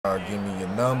Give me your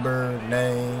number,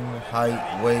 name, height,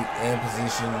 weight, and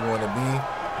position you want to be,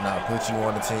 and I'll put you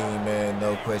on the team, man.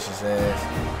 No questions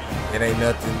asked. It ain't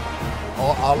nothing.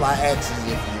 All I ask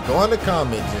is if you're going to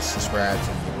comment, just subscribe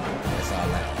to me. That's all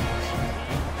I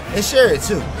ask. And share it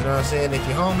too. You know what I'm saying? If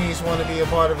your homies want to be a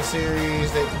part of a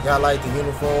series, they got like the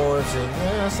uniforms, and you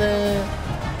know what I'm saying?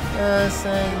 You know what I'm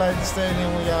saying? Like the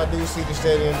stadium, when y'all do see the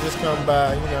stadium, just come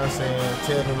by. You know what I'm saying?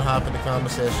 Tell them to hop in the comment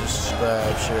section,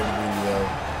 subscribe, share the video.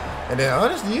 And then,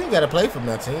 honestly, you ain't got to play for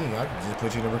my team. I can just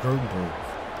put you in the recruiting pool.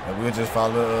 And we'll just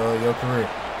follow your career.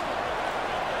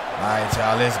 All right,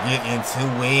 y'all, let's get into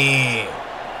it.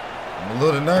 I'm a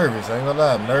little nervous. I ain't gonna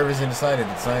lie. I'm nervous and excited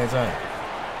at the same time.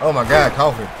 Oh, my God,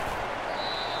 coffee.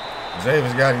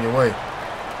 Javis got in your way.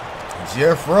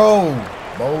 Jeffro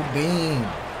Bowdean.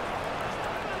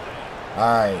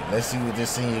 All right, let's see what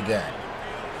this senior got.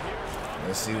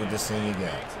 Let's see what this senior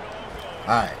got.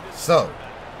 All right, so.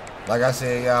 Like I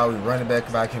said, y'all, we running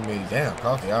back by committee. Damn,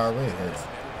 coffee already hurts.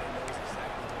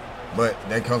 But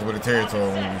that comes with the territory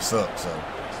when we suck. So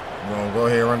we're going to go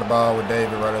ahead and run the ball with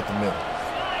David right up the middle.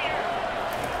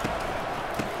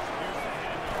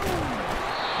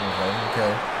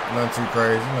 Okay. Nothing too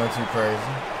crazy. Nothing too crazy.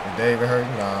 Is David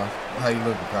hurting? Nah. How you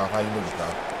looking, Coff? How you looking,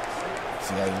 Coff?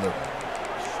 See how you looking.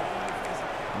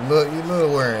 Look, you a little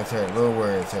wear and tear. A little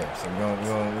wear and tear. So we're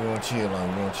gonna chill on.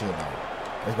 We're going to chill on.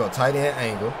 Let's go tight end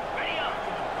angle.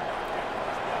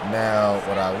 Now,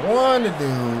 what I want to do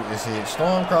is hit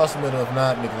storm across the middle. If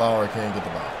not, McLaurin can't get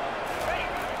the ball.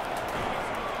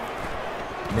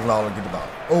 McLaurin get the ball.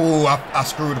 Oh, I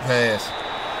screwed the pass.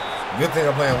 Good thing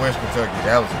I'm playing West Kentucky.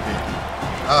 That was a big one.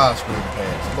 I screwed the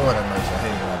pass. Lord have mercy. I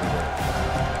hate when I do that.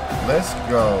 Let's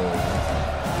go.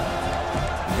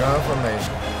 Gun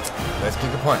formation. Let's kick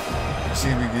a punt. Let's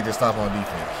see if we can get this stop on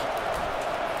defense.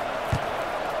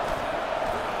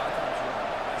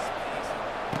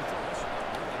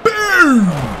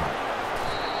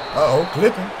 Uh-oh,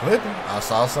 clipping. I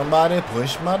saw somebody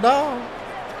push my dog.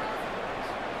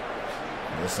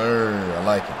 Yes, sir. I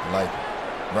like it.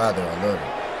 Rather, I love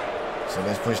it. So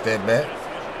let's push that back.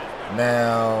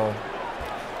 Now,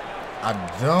 I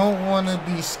don't want to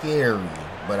be scary,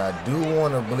 but I do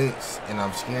want to blitz, and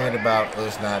I'm scared about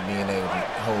us not being able to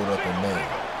hold up a man.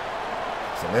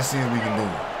 So let's see what we can do.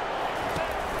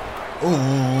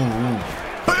 Ooh.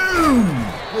 Boom!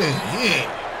 Good hit.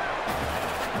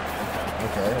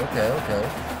 Okay.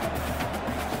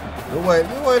 Good way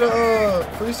to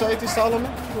free safety,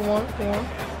 Solomon. Come on.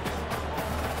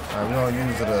 Alright, we're gonna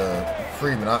use it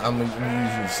Freeman. I'm gonna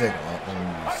use you second. I'm gonna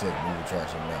use you second. We will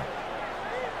trash him now.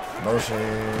 Motion.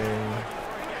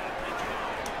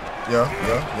 Yeah.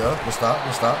 We'll stop.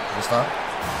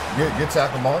 Good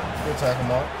tackle mark.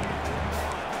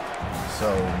 So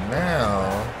now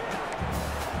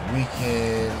we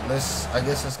can let's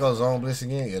go zone blitz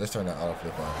again. Yeah, let's turn that auto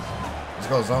flip on. Let's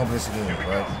go zone blitz again,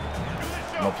 right?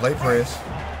 I'm gonna play press,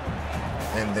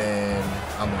 and then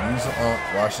I'm gonna use the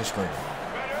watch the screen.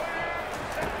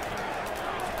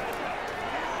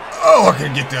 Oh, I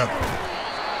couldn't get there.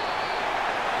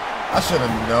 I should have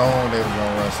known they were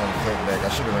gonna run some cutback. I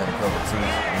should have ran a cover 2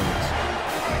 minutes.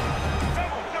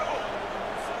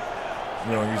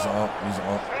 You know, use the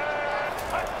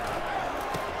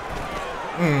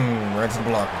ran to the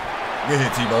blocker. Good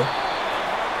hit, Tebow.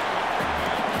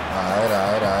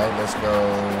 Alright. Let's go.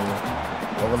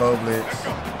 Overload blitz.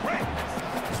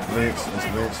 Let's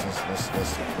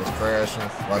crash him.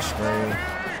 Watch screen.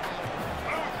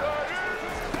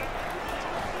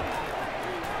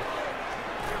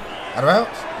 Out of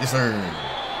bounds? Yes, sir.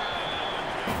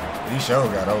 He sure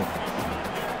got open.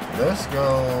 Let's go.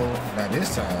 Now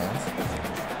this time,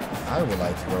 I would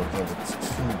like to go cover 2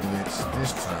 blitz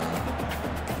this time.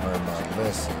 Learn my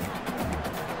lesson.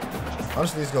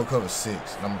 Honestly, let's go cover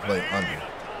 6. And I'm gonna play under.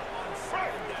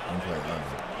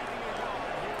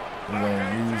 We're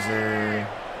gonna use her.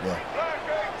 Yeah.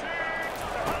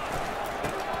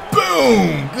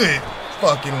 Boom! Good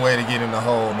fucking way to get in the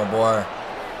hole, my boy.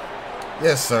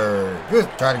 Yes, sir. Good.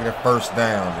 Try to get a first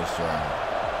down this drive.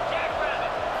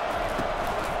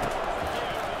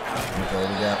 Okay,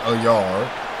 we got a yard.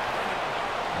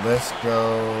 Let's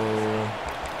go.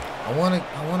 I want to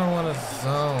run a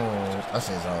zone. I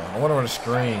say zone. I want to run a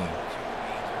screen.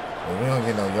 If we don't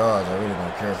get no yards, I really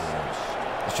don't care for much.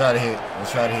 Let's try to hit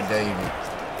David.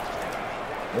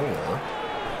 Or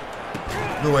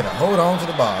good way to hold on to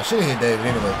the ball. I should have hit David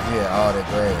anyway because he had all that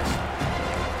grass.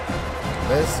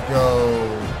 Let's go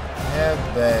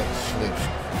halfback slip.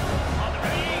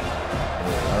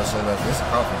 Yeah, this is a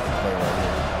confident play right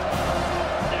here.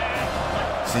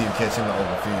 See you catch him in the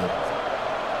open field.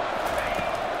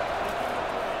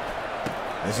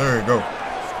 Yes, sir. Go.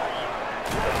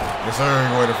 Yes,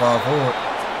 sir. Way to fall forward.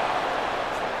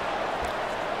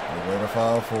 Way to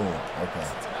fall forward. Okay.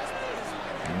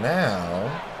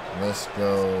 Now, let's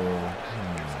go.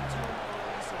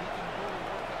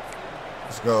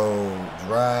 Let's go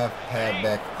drive,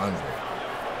 halfback under.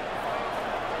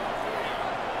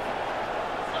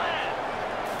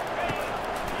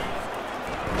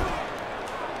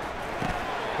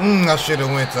 I should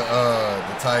have went to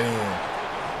the tight end.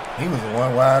 He was the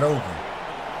one wide open.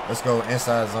 Let's go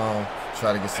inside zone.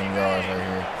 Try to get some yards right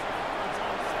here.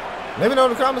 Let me know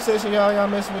in the comment section, y'all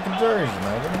messing with them jerseys,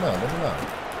 man. Let me know.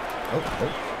 Oh.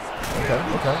 Okay.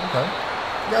 You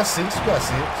got 6.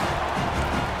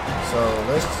 So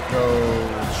let's go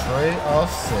trade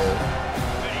offset.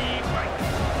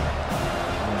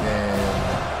 And then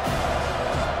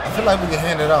I feel like we can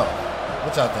hand it off.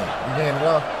 What y'all think? We can hand it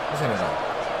off? Let's hand it off.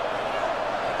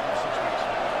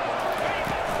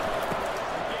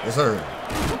 Yes, sir.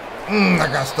 I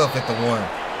got stuff at the 1.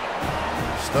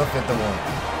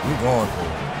 We going for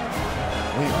it.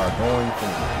 We are going for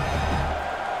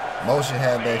it. Motion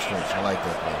halfback stretch. I like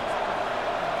that play.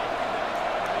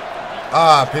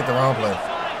 I picked the wrong play.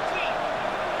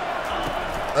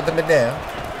 Let me down.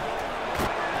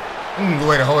 Good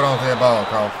way to hold on to that ball,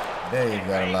 Carl. There you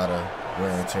got a lot of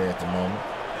wear and tear at the moment.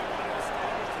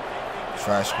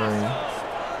 Try screen.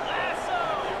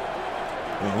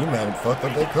 We might have fucked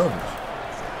up their coverage.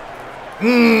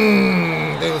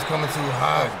 They was coming too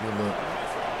high. Good look.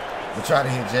 We try to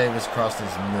hit Javis across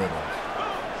this middle.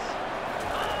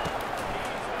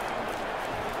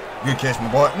 Good catch, my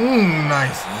boy.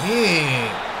 Nice hit.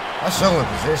 I show in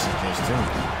possession catch too.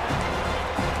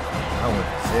 I went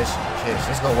possession catch.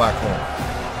 Let's go wide corner.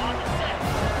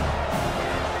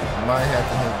 Might have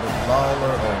to hit the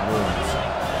baller or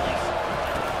Woods.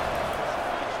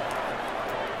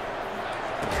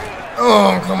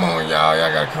 Oh, come on, y'all.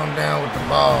 Y'all got to come down with the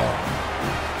ball.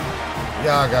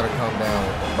 Y'all got to come down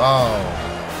with the ball.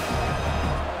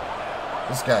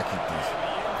 This guy kicked this.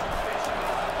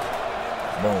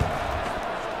 Boom.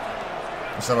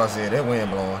 What's up I said? That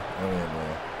wind blowing.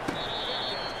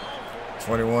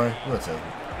 21. We'll take it.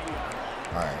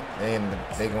 Alright.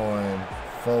 They going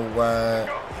 4 wide.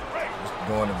 Just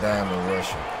going to diamond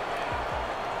rushing.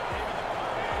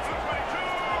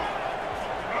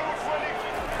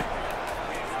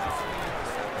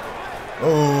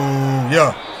 Oh,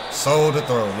 yeah. Sold the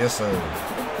throw. Yes, sir.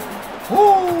 Woo!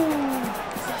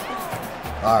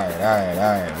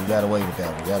 Alright. We got away with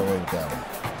that one.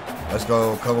 Let's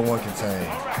go cover 1 contain.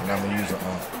 And I'm going to use an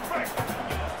ump.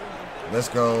 Let's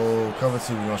go cover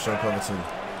 2. We're going to show cover 2.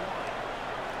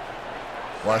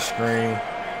 Watch screen.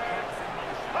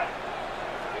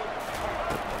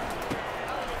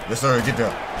 Yes, sir. Get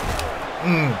there.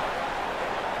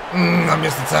 I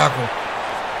missed the tackle.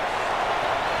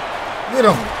 Get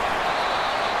him.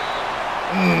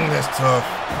 That's tough.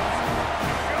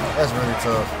 That's really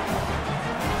tough.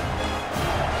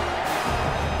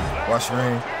 Watch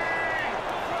screen.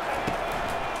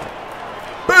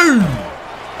 Boom!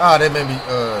 Ah, they made me,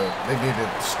 they did the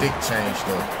stick change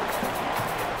though.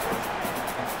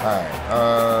 Alright,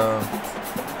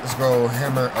 let's go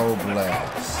hammer O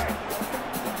blast.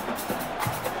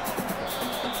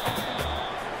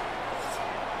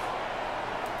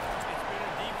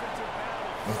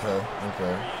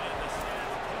 Okay.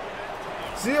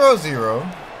 0-0.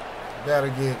 Gotta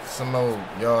get some more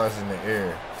yards in the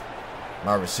air.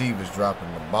 My receiver's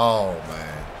dropping the ball,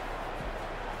 man.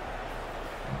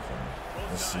 Okay.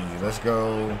 Let's see. Let's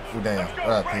go. Who down? What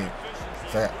I pick?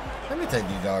 Let me take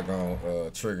these doggone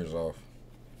triggers off.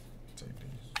 Take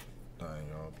these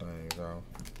things off.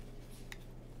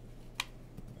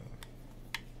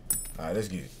 Alright, let's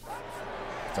get it.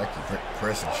 I keep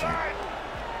pressing shit.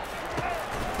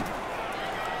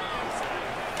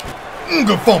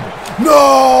 Good fumble. No!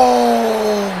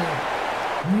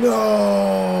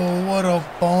 What a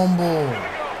fumble.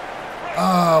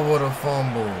 What a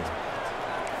fumble.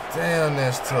 Damn,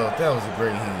 that's tough. That was a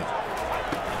great hit.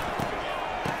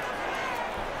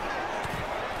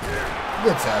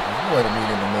 Good tackle. Way to meet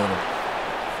in the middle.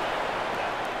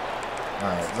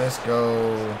 Alright, let's go.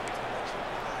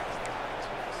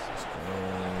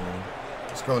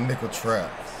 Let's go nickel trap.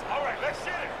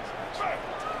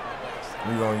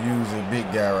 We're going to use a big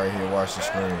guy right here. Watch the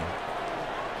screen.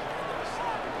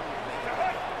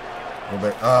 Go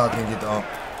back. I can't get the ump.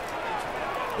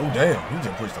 Oh, damn. He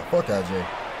just pushed the fuck out of Jay.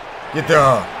 Get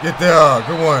there.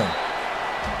 Good one.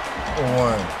 Good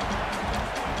one.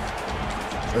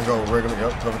 Let's go regular.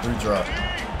 Yep, cover 3 drop.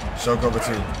 Show cover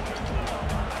 2.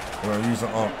 We're going to use the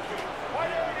ump.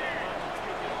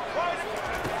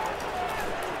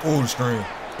 Oh, the screen.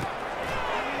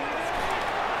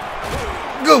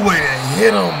 Good way to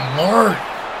hit him, Mark.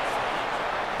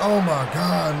 Oh my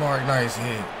God, Mark, nice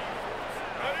hit.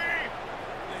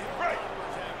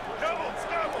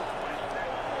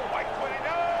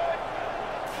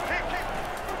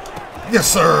 Yes,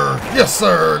 sir. Yes,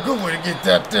 sir. Good way to get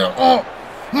that there. Oh,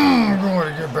 good way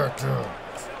to get back there.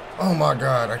 Oh my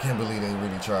God, I can't believe they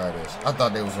really tried this. I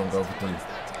thought they was gonna go for 3. All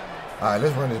right,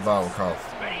 let's run this ball with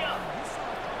Koff.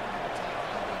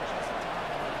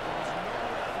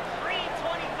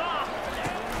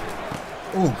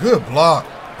 Ooh, good block.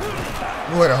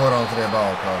 Good way to hold on to that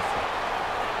ball, Koff.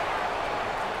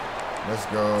 Let's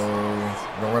go.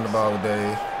 We're gonna run the ball with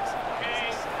Dave.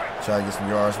 Try to get some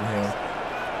yards from him.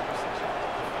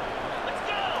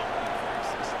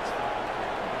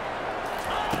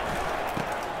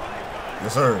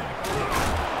 Yes, sir.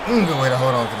 Good way to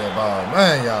hold on to that ball.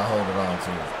 Man, y'all hold it on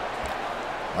to it.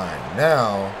 All right,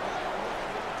 now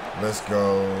let's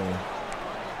go.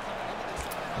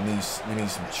 We need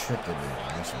some trickery.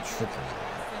 We need some trickery.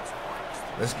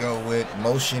 Let's go with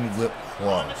motion whip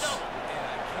cross.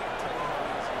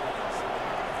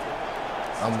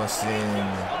 I'm gonna send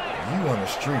you on the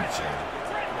street, Jay.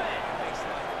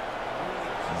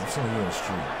 I'm sending you on the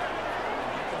street.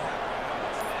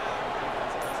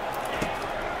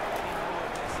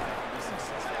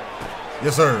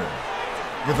 Yes, sir.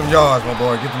 Get them yards, my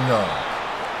boy. Get them yards.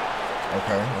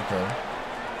 Okay, okay.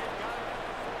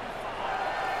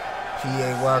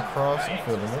 PAY cross. I'm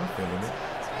feeling it. I'm feeling it.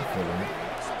 I'm feeling it.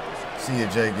 See if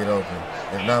Jay get open.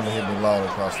 If not, I'm going to hit McLawler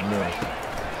across the middle.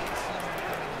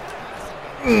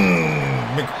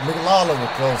 McLawler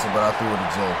was closer, but I threw it to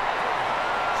Jay.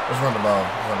 Let's run the ball.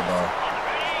 Let's run the ball.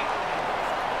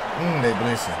 They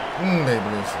blitzing. They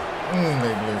blitzing.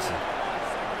 They blitzing.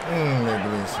 They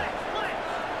blitzing.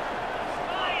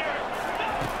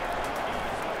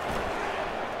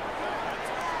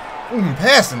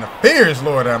 Pass interference,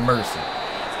 Lord have mercy.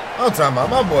 I'm talking about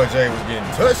my boy Jay was getting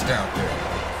touched out there.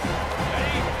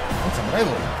 I'm talking about they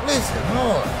were blitzing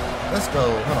hard. Let's go.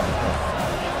 Hold on.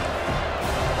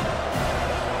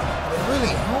 They're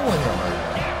really holding him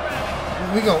right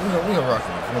now. We gonna rock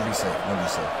it. We're gonna be safe. We're gonna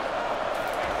be safe.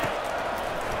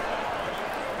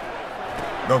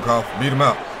 Go, Koff. Beat him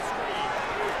out.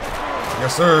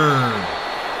 Yes, sir.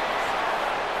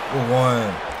 Good one.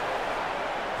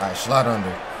 All right, slide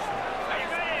under.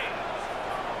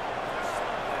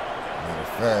 Matter of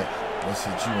fact, let's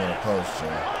hit you on a post,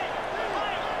 Jay.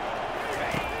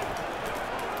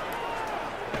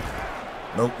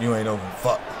 Nope, you ain't open.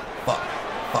 Fuck.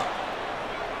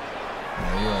 No,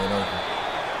 you ain't open.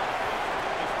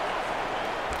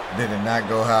 Did it not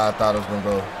go how I thought it was gonna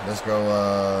go? Let's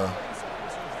go.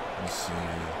 Let's see.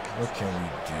 What can we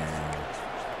do?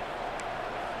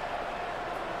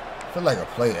 I feel like a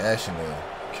play action to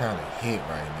kind of hit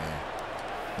right now.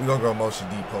 We gonna go motion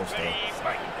deep post though.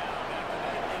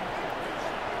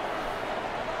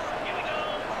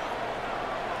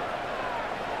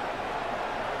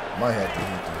 Might have to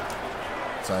hit the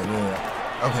tight end.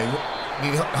 Okay,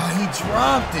 he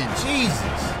dropped it.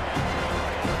 Jesus.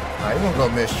 All right, we're gonna go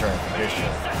miss traffic.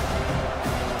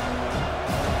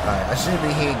 All right, I should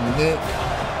be hitting Nick,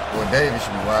 or David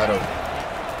should be wide open.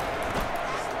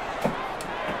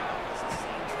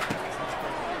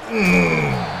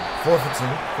 4 for 2.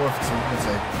 We'll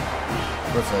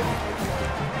take it.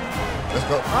 Let's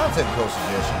go. I'll take the coach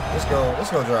suggestion. Let's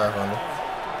go drive under.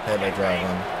 Have that drive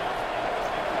under.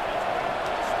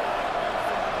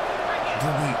 Do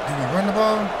we run the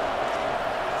ball?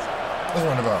 Let's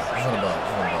run the ball.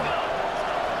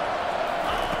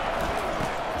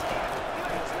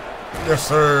 Yes,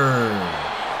 sir.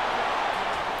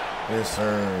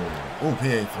 Ooh,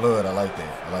 PA flood. I like that.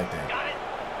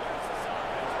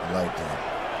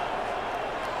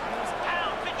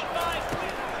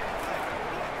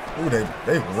 Ooh,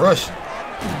 they rushing.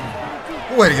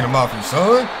 Good way to get him off you,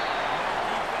 son.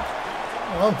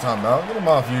 What I'm talking about. Get him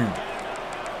off you.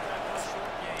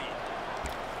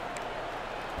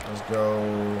 Let's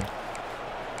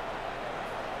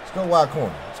go wide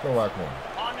corner.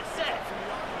 On the set.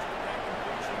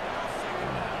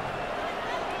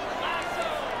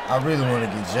 I really want to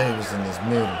get Javis in this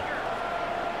middle.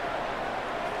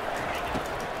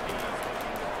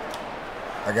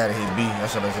 I gotta hit B.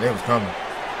 That's what I said. They was coming.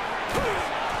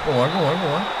 Go on.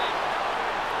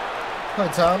 Okay,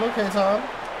 Tyler.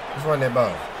 Let's run that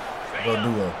ball. Go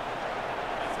duo.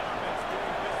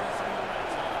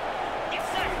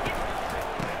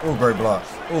 Ooh, great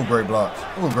blocks. Ooh, great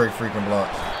freaking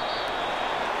blocks.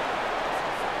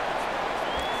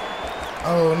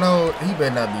 Oh, no. He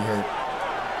better not be hurt.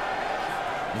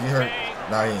 Is he hurt?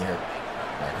 Nah, he ain't hurt.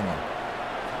 Nah, come on.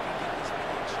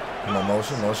 Come on,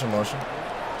 motion.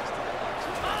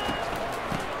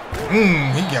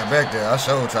 He got back there. I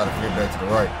sure tried to get back to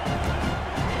the right.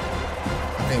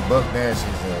 I think Buck Nash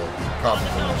is coffee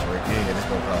for us right here. Yeah, this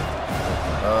go coffee.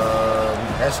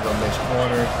 That's gonna miss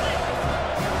corner.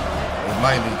 It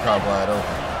might be caught wide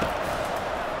open.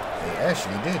 It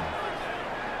actually didn't.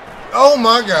 Oh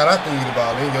my God! I threw you the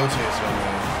ball in your chest,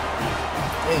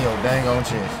 man. In your dang on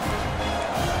chest.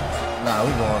 Nah,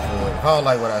 we going for it. If I don't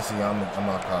like what I see, I'm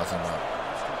gonna call something out.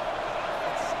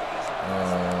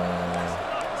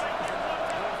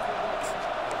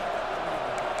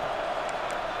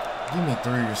 Give me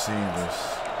 3 receivers.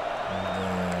 And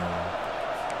then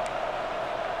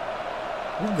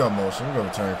we can go motion. We can go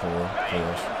return for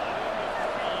us.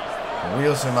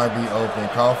 Wilson might be open.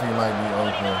 Coffee might be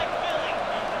open.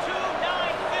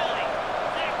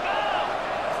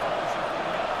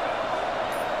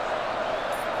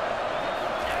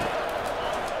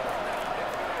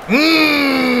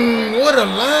 Where the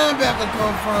linebacker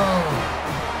come from?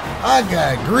 I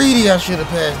got greedy. I should have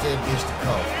passed that bitch to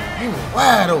Coffee. He was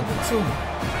wide open too.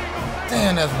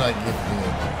 Damn, that's what I get for being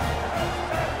there.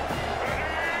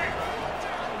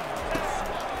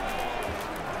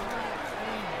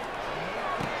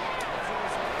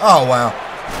 Oh wow.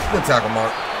 Good tackle,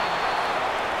 Mark.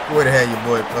 Would have had your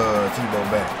boy Tebow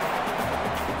back.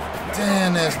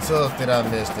 Damn, that's tough that I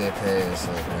missed that pass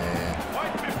up, man.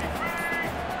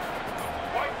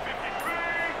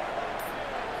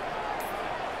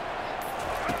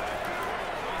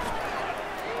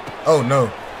 Oh no.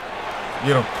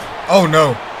 Get him. Oh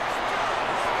no.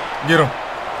 Get him.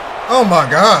 Oh my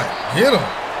God. Hit him.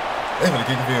 They're gonna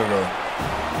kick the field goal.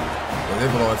 But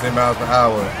they're blowing 10 miles per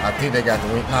hour. I think they got the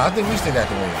win. Nah, I think we still got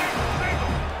the win.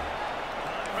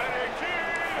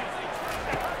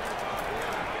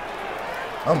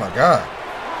 Oh my God.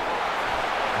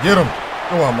 Get him.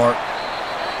 Go on, Mark.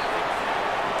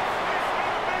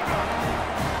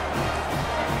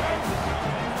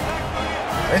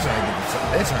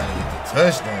 They trying to get the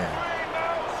touchdown.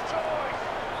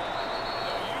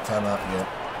 Timeout, yep.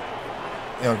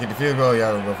 They don't get the field goal,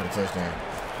 y'all gonna go for the touchdown.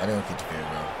 I didn't get the field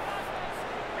goal.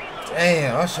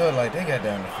 Damn, I sure like they got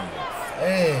down the field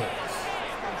fast.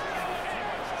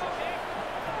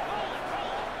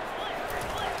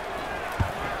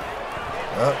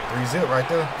 Up, 3-zip right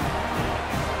there.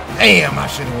 Damn, I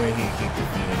should have went here and kicked the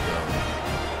field goal.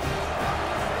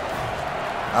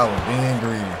 I was being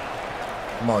greedy.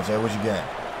 Come on, Jay, what you got?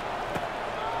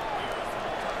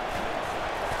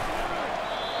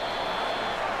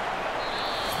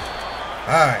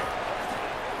 All right.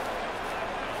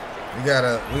 We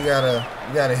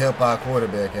gotta help our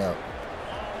quarterback out.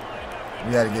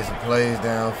 We gotta get some plays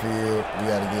downfield. We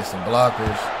gotta get some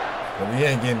blockers, but we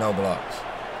ain't getting no blocks.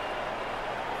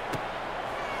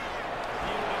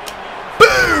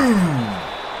 Boom!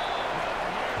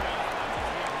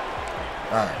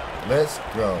 All right, let's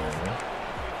go.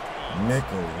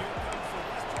 Nickel,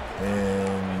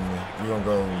 and we're gonna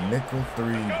go nickel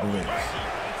 3 blitz.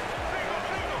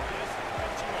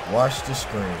 Watch the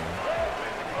screen.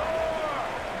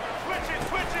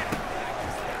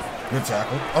 Good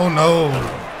tackle. Oh no!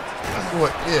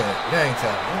 What? Yeah, that ain't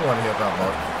tackle. We want to help out,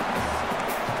 Mark.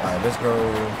 All right, let's go.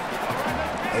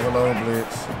 Overload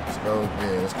blitz. Let's go.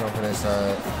 Yeah, let's come from that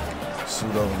side.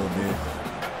 Shoot over a little bit.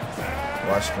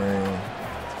 Watch screen.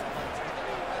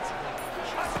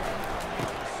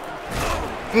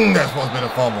 That's supposed to be a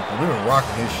fumble, but we were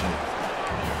rocking his shit.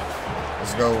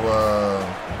 Let's go,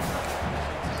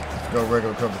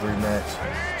 regular cover 3 match.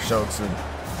 Show 2.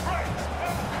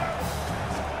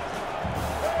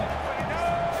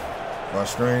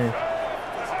 Watch screen.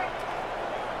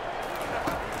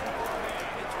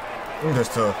 That's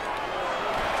tough.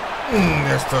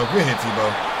 That's tough. Good hit,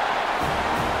 Tebow.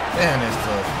 Damn, that's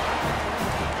tough.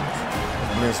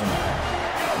 Let's blitz him.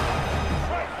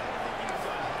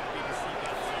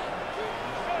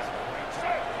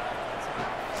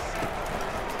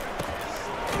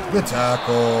 Good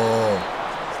tackle.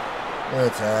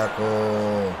 Good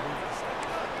tackle.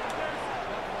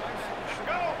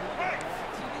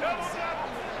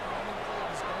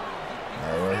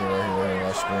 All right, right here.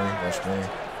 Watch screen.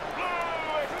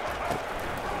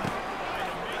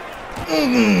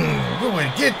 Good way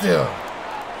to get there.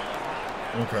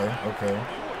 Okay.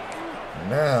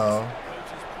 Now,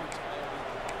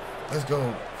 let's go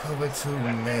cover 2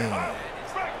 man.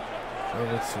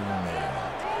 Cover 2 man.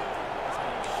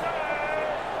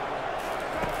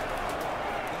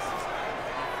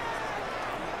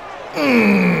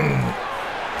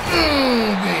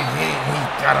 Big hit. He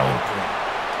got open.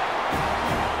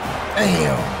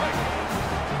 Damn.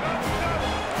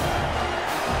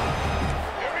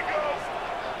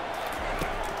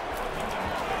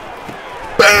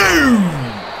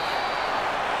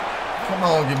 Come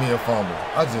on, give me a fumble.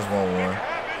 I just want one.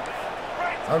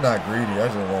 I'm not greedy. I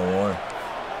just want one.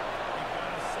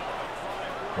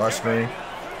 Watch screen.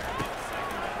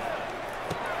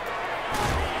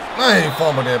 I ain't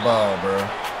fumbled that ball, bro.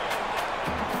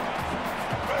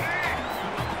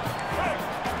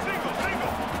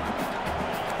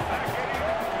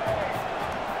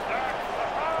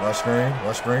 Watch screen.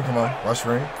 Watch screen. Come on. Watch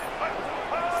screen.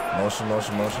 Motion,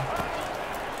 motion, motion.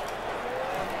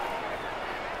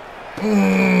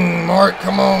 Mark,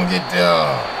 come on, get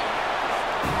there.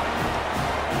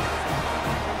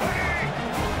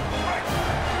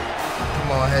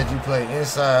 Come on, had you play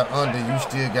inside under, you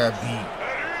still got beat.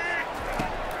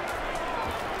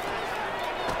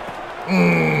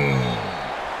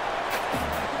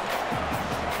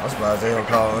 I'm surprised they don't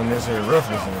call unnecessary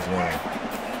roughness in this game.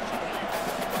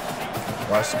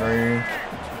 Watch screen.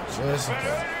 Just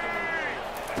okay.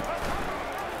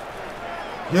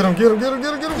 Get him, get him, get him,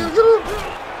 get him, get him, get him, get him.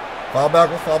 Fall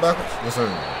backwards, fall backwards. Yes, sir.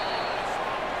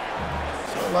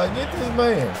 So, like, get this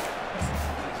man.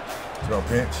 Let's go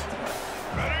pinch.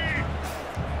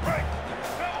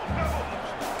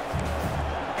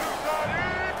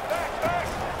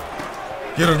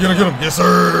 Get him, get him, get him. Yes,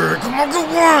 sir. Come on, good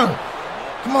one.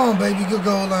 Come on, baby. Good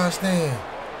goal line stand.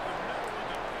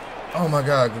 Oh, my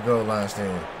God. Good goal line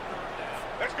stand.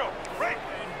 Let's go. Break.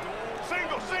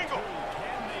 Single, single.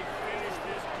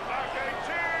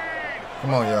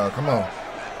 Come on, y'all. Come on.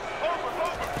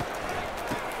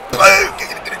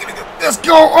 Let's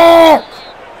go. Oh!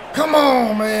 Come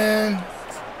on, man.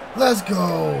 Let's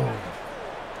go.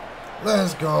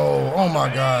 Let's go. Oh, my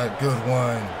God. Good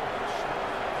one.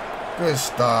 Good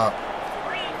stop.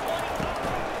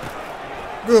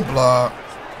 Good block.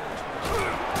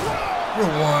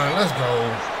 Good one. Let's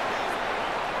go.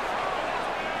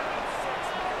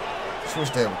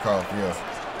 Switch that with Koff, yeah.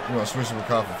 You want to switch it with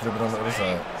Koff and flip it on the other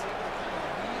side.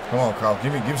 Come on, Koff.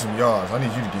 Give me some yards. I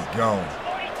need you to get going.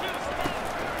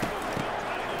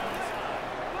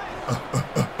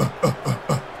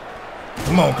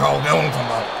 Come on, Koff. That's what I'm talking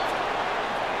about.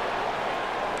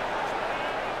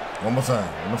 One more time.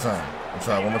 One more time. I'll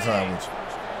try one more time with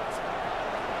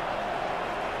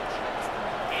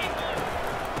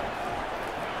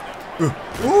you.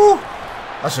 Ooh.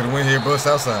 I should have went here, bust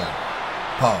outside.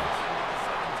 Pause.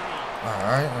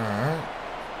 Alright, alright.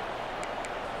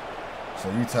 So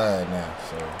you tired now,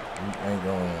 so we ain't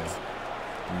gonna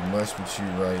do much with you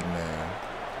right now.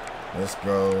 Let's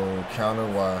go counter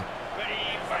Y.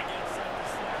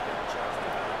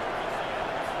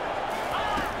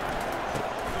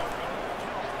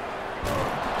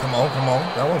 Come on, come on.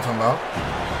 That one come out.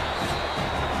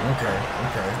 Okay,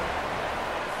 okay.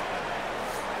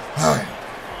 Alright.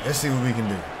 Let's see what we can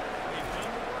do.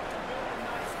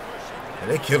 Yeah,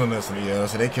 they killing us in the air,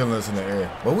 so they killing us in the air.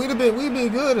 But we'd be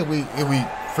good if we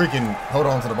freaking hold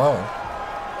on to the ball.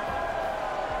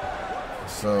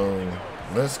 So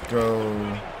let's go.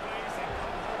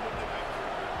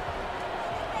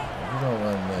 We don't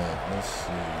run that. Let's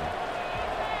see.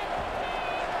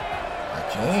 I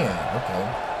can. Okay.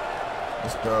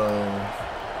 Let's go.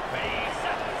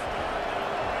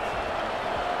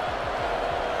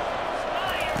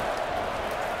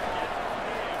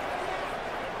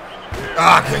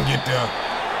 Ah, I couldn't get there.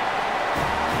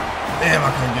 Damn,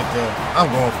 I couldn't get there. I'm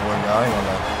going for it, y'all. I ain't gonna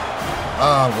lie.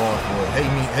 I'm going for it.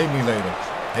 Hate me later.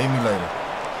 Hate me later.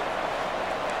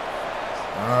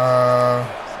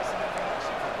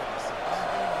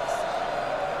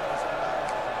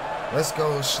 Let's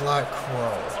go slot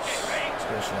cross. Let's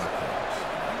go slot cross.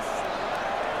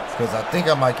 Because I think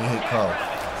I might get hit cross.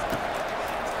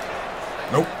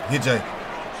 Nope, hit Jay.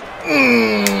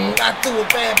 I threw a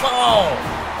bad ball.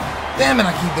 Damn it,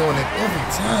 I keep doing it every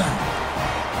time.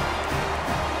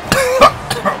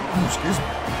 Ooh, excuse me.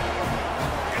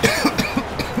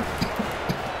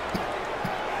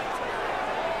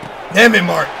 Damn it,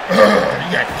 Mark. You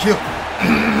got killed.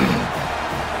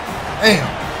 Damn.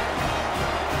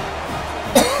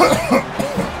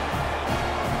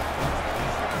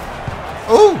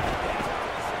 Ooh.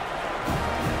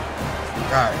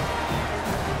 Alright.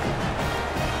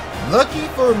 Lucky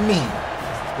for me,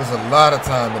 there's a lot of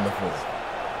time in the fourth.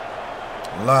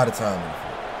 A lot of time in the fourth.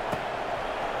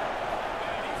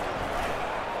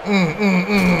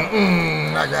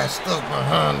 I got stuck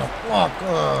behind the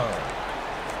blocker.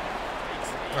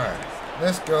 Alright.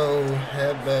 Let's go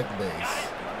halfback base.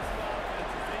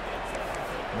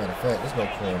 Matter of fact, let's go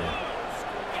corner.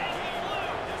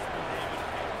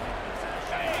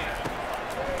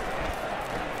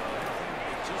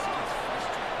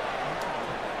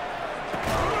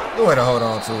 Go ahead and hold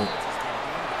on to it.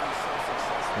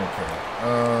 Okay.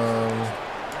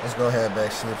 Let's go ahead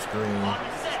back slip screen.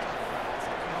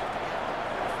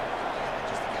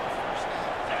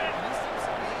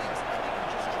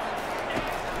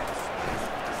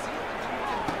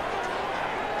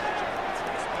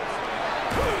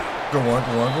 Go on.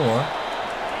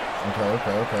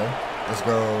 Okay. Let's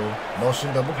go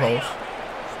motion double post.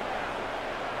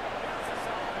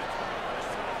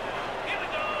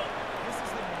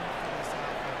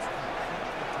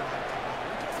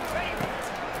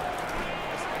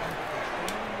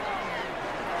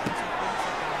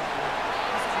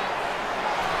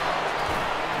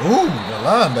 Ooh, the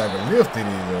linebacker lifted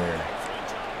it there.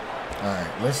 All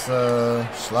right, let's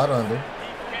slide under.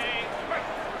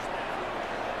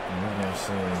 And we're gonna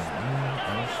say,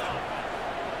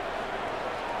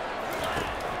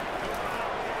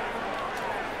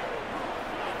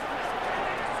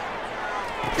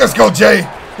 let's go, Jay.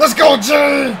 Let's go,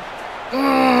 Jay.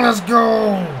 Let's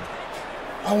go.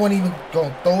 I wasn't even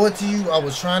gonna throw it to you. I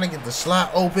was trying to get the slot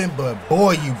open, but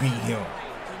boy, you beat him.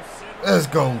 Let's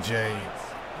go, Jay.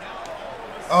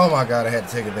 Oh my God, I had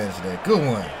to take advantage of that. Good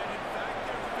one.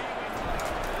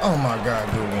 Oh my God,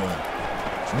 good one.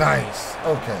 Nice.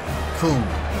 Okay, cool.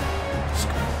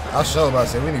 I'll show about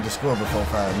to say we need to score before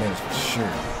 5 minutes for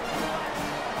sure.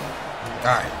 All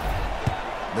right,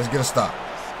 let's get a stop.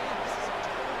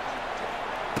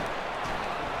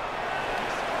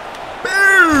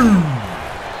 Boom!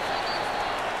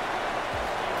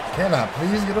 Can I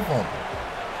please get a fumble?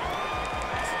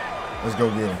 Let's go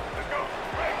get him.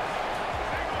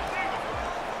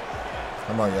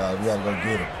 Come on, y'all. We gotta go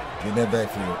get him. Get in that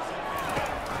backfield.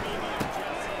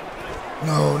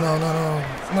 No.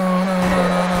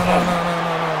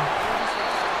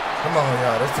 Come on,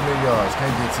 y'all. That's too many yards.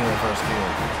 Can't get 10 first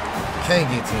carry. Can't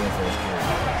get 10 first carry.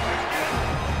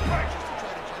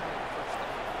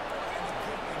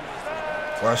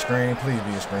 Watch screen. Please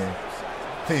be a screen.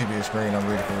 Please be a screen. I'm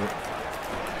ready for it.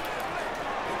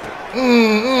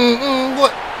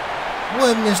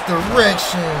 What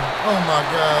misdirection? Oh my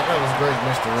God, that was great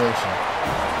misdirection.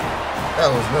 That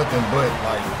was nothing but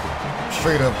like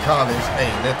straight up college. Hey,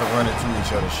 let the run into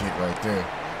each other shit right there.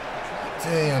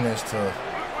 Damn, that's tough.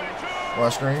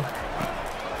 Watch screen.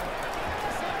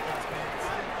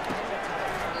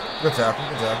 Good tackle.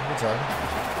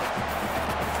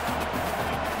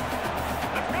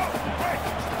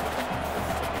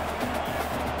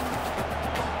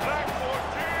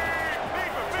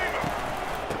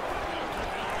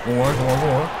 Go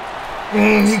on.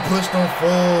 He pushed him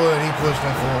forward. He pushed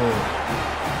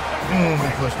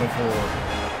him forward.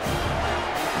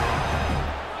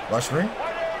 Watch screen.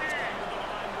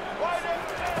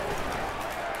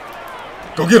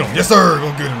 Go get him. Yes, sir.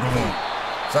 Go get him. Go on.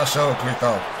 Shot show clicked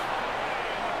off.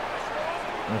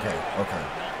 Okay.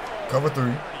 Cover 3.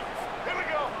 Here we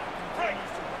go. Break.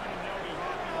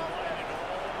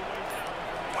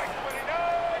 White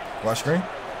 29. Watch screen.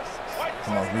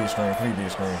 Come on, be a screen. Please be a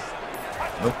screen.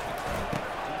 Nope.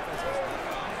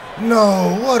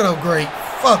 No, what a great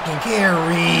fucking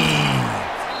carry.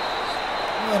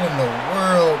 What in the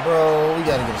world, bro? We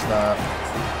gotta get a stop.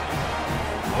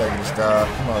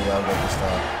 Come on, y'all, get a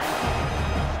stop.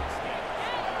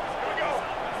 Here we go.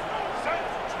 Set.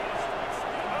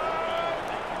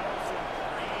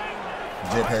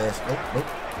 Jet pass. Nope.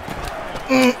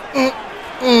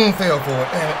 Fell for it.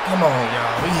 Damn it. Come on,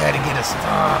 y'all. We had to get a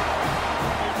stop.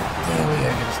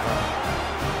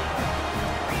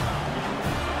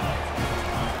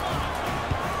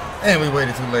 And we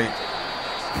waited too late.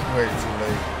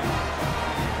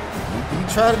 We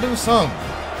tried to do something.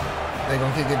 They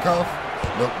gonna kick it off?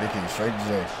 Nope, they kick it straight to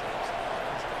Jay.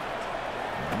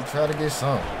 We try to get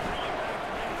something.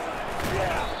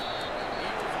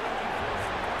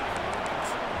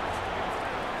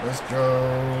 Let's go.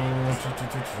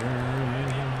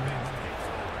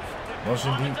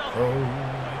 Motion deep post.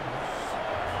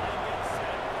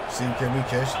 See, can we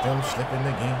catch them slipping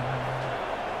again?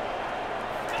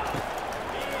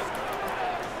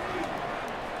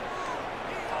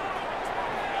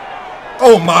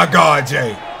 Oh my God,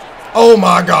 Jay. Oh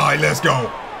my God, let's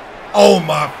go. Oh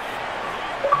my.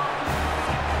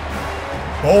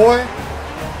 Boy.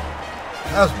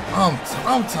 That's what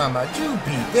I'm talking about. You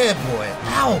beat that boy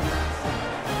out.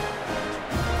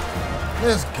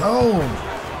 Let's go.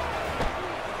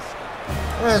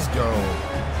 Let's go.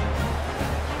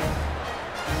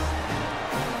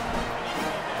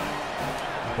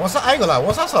 I ain't gonna lie,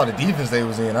 once I saw the defense they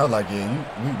was in, I was like, yeah,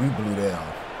 we blew that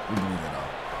off.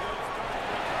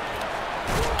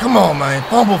 Come on, man.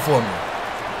 Fumble for me.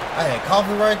 I had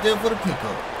coffee right there for the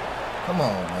pickup. Come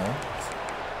on, man.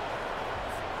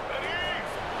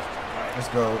 Let's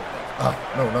go.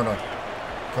 No.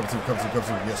 Come to.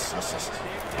 Yes.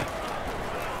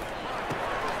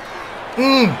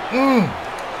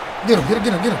 Get him.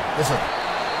 Yes, sir.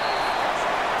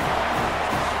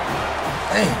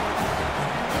 Dang.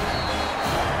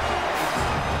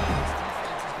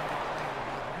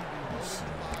 Let's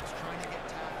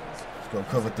go.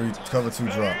 Cover 2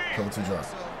 drop.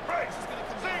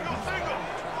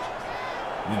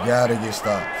 We gotta get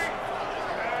stops.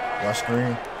 Watch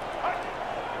screen.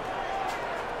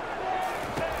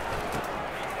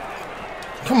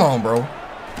 Come on, bro.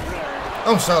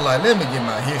 I'm so like, let me get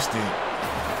my hit stick.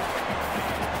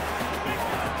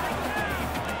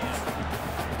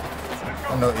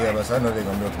 I know they're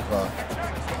gonna milk the clock.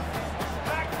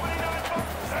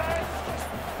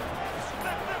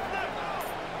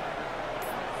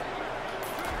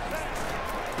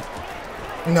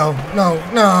 No,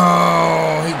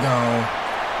 he gone.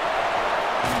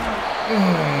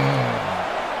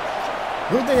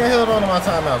 Good thing I held on to my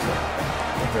timeout, sir.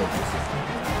 Okay.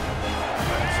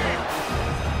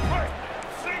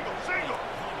 Single.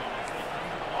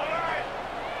 All right.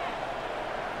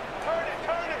 Turn it.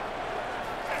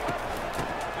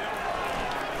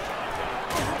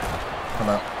 Come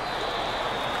out.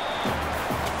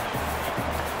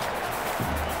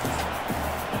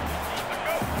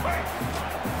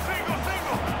 Single.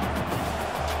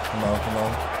 Come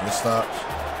on. Good stops.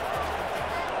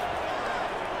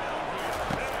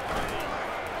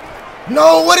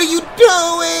 No, what are you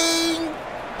doing?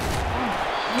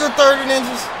 You're 30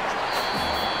 inches.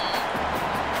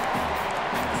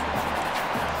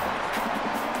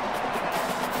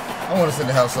 I want to send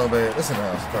the house so bad. Let's send the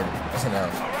house. Fuck it. Let's send the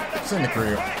house. Send the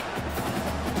crib.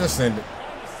 Just send it.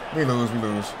 We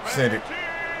lose. Send it.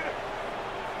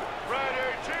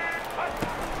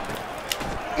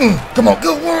 Come on.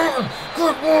 Good one.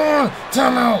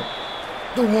 Timeout.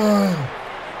 Good one.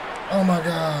 Oh my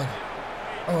God.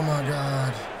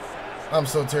 I'm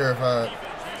so terrified.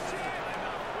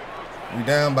 We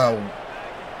down by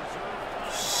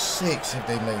 6 if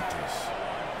they make this.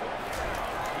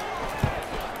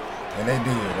 And they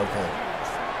did.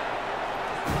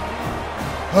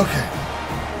 Okay.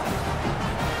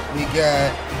 We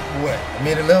got, what, a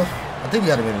minute left? I think we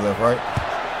got a minute left, right?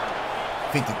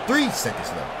 53 seconds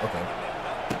left. Okay.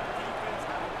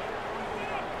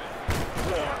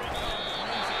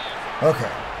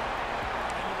 Okay.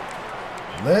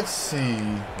 Let's see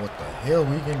what the hell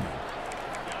we can do.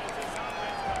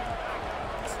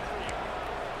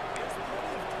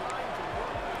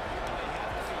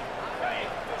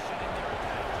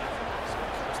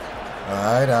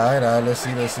 All right. Let's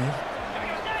see.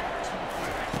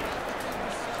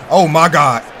 Oh my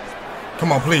God!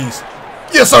 Come on, please.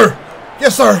 Yes, sir.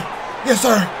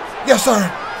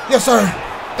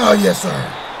 Oh yes, sir.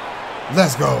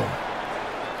 Let's go.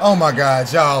 Oh my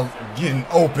God, y'all getting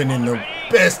open in the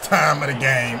best time of the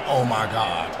game. Oh my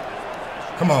God.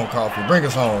 Come on, Coffee. Bring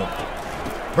us home,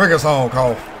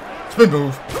 Coffee. Spin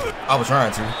move. I was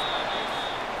trying to.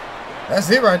 That's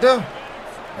it right there.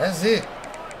 That's it.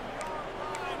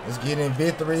 Let's get in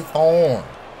victory form.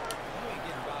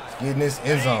 Let's get in this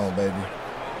end zone, baby.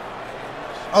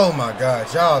 Oh my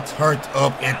God, y'all turned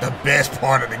up at the best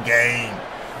part of the game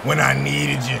when I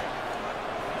needed you.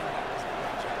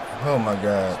 Oh my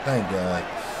God, thank God.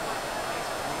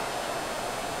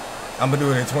 I'm gonna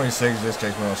do it in 20 seconds just in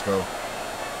case we don't score.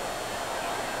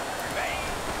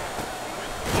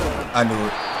 I knew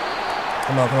it.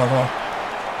 Come on.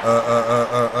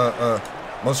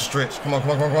 Most stretch. Come on.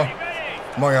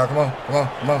 Come on, y'all. Come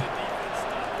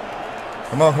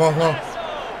on.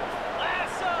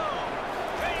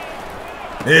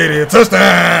 There it is.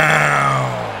 Touchdown.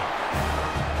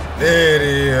 There it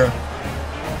is.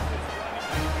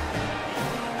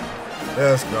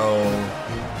 Let's go.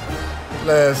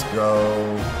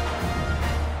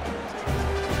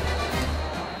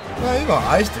 Man, you gonna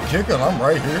ice the kicker and I'm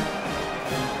right here.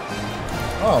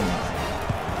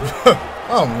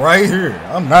 I'm right here.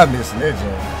 I'm not missing that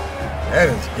joint. That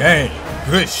is game.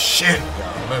 Good shit,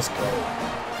 y'all. Let's go.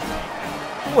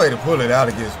 Way to pull it out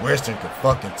against Western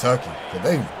Kentucky. Cause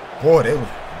they was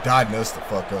dotting us the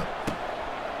fuck up.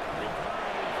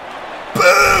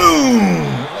 Boom!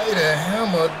 Lay the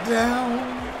hammer down.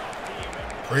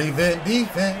 Prevent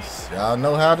defense. Y'all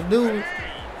know how to do it.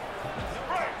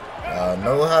 Y'all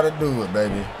know how to do it,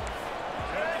 baby.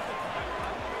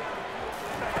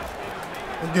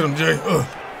 Let's get him, Jay.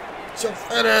 Shut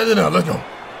fat ass in there. Let's go.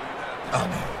 Oh,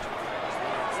 man.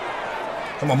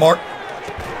 Come on, Mark.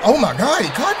 Oh, my God. He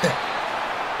caught that.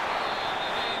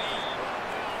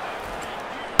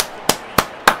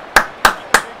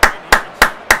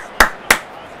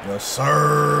 Yes,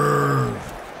 sir.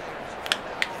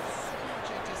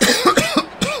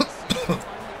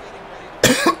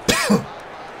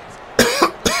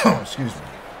 Excuse me.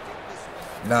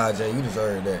 Nah, Jay, you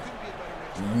deserve that.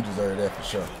 You deserve that for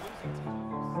sure.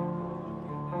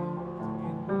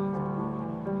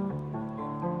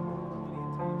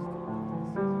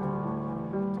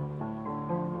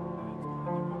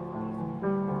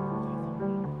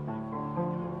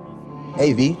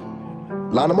 Hey, V,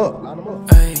 line them up.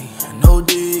 Hey, no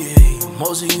D, hey,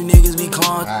 most of you niggas be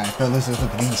clones. Alright, fellas, let's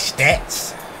look at these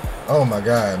stats. Oh my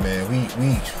god, man.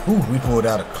 We pulled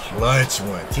out a clutch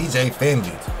one. TJ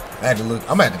Finley. I'm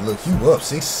gonna have to look you up.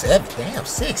 6'7". Damn,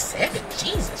 6'7".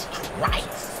 Jesus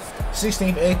Christ.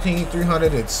 16th, 18,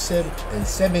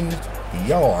 307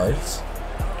 yards.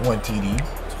 1 TD.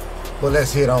 But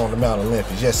let's hit on the Mount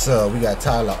Olympus. Yes, sir. We got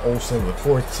Tyler Olsen with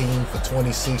 14 for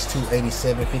 26,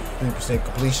 287, 53%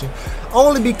 completion.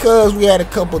 Only because we had a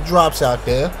couple drops out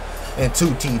there and 2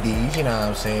 TDs. You know what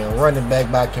I'm saying? Running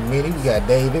back by committee. We got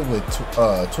David with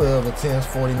 12 attempts,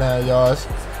 49 yards,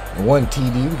 and 1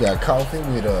 TD. We got Coffee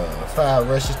with 5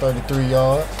 rushes, 33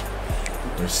 yards.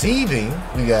 Receiving,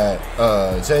 we got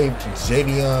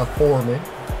Javion Foreman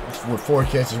with 4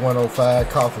 catches, 105.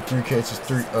 Coffee 3 catches,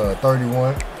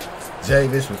 31.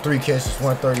 Javis with 3 catches,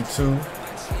 132.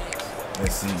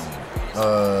 Let's see.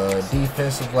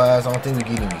 Defensive wise, I don't think we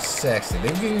get any sacks. Did they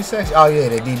get any sacks? Oh yeah,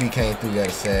 that DB came through, got a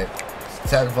sack.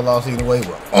 Tackle for loss either way,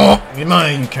 but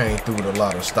man, you came through with a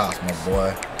lot of stops, my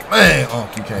boy. Man,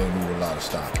 you came through with a lot of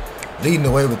stops. Leading the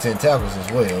way with 10 tackles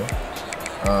as well.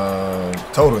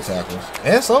 Total tackles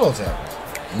and solo tackles.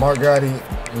 Mark Gotti,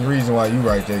 the reason why you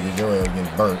right there because your ass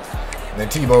getting burnt. And then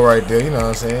Tebow right there, you know what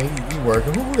I'm saying? You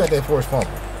working. Who got that forced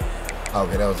fumble?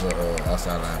 Okay, that was a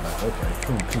outside linebacker.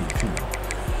 Okay, cool.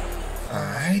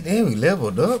 Alright, then we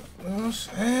leveled up. You know what I'm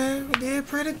saying? We did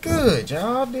pretty good.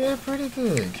 Y'all did pretty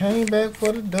good. Came back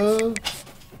for the dub.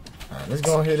 Alright, let's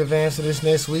go ahead and advance to this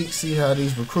next week. See how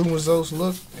these recruiting results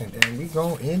look. And then we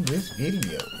gonna end this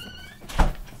video.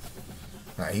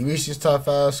 Alright, he reached his top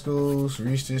 5 schools.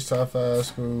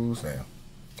 Now,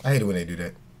 I hate it when they do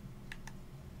that.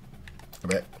 I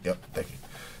bet. Yep, thank you.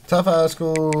 Top 5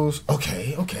 schools.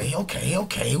 Okay.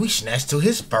 We snatched to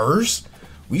his first.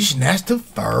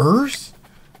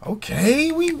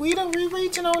 Okay, we done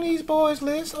reaching on these boys'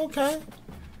 list. Okay.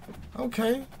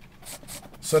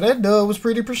 So that dub was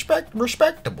pretty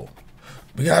respectable.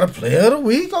 We got a player of the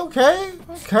week. Okay.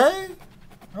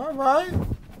 All right.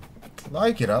 I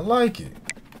like it.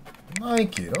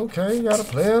 Okay, got a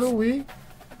player of the week.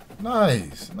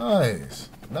 Nice.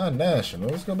 Not national.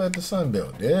 Let's go back to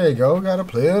Sunbelt. There you go. Got a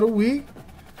player of the week.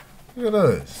 Look at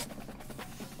us.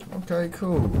 Okay,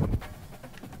 cool.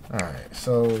 Alright,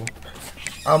 so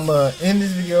I'm end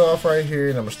this video off right here,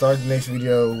 and I'm gonna start the next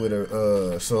video with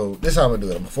a so this is how I'm gonna do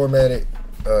it. I'm gonna format it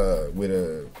with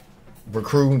a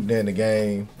recruiting in the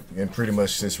game, and pretty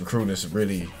much since recruiting is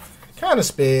really kind of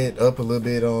sped up a little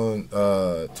bit on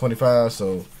 25,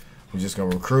 so we're just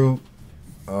gonna recruit.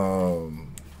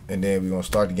 And then we're going to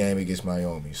start the game against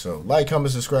Miami. So, like,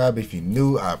 comment, subscribe if you're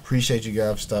new. I appreciate you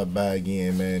guys for stopping by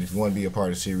again, man. If you want to be a part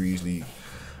of the series,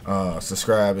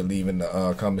 subscribe and leave in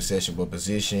the comment section what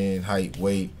position, height,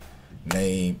 weight,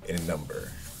 name, and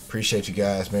number. Appreciate you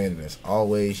guys, man. And as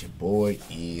always, your boy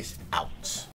is out.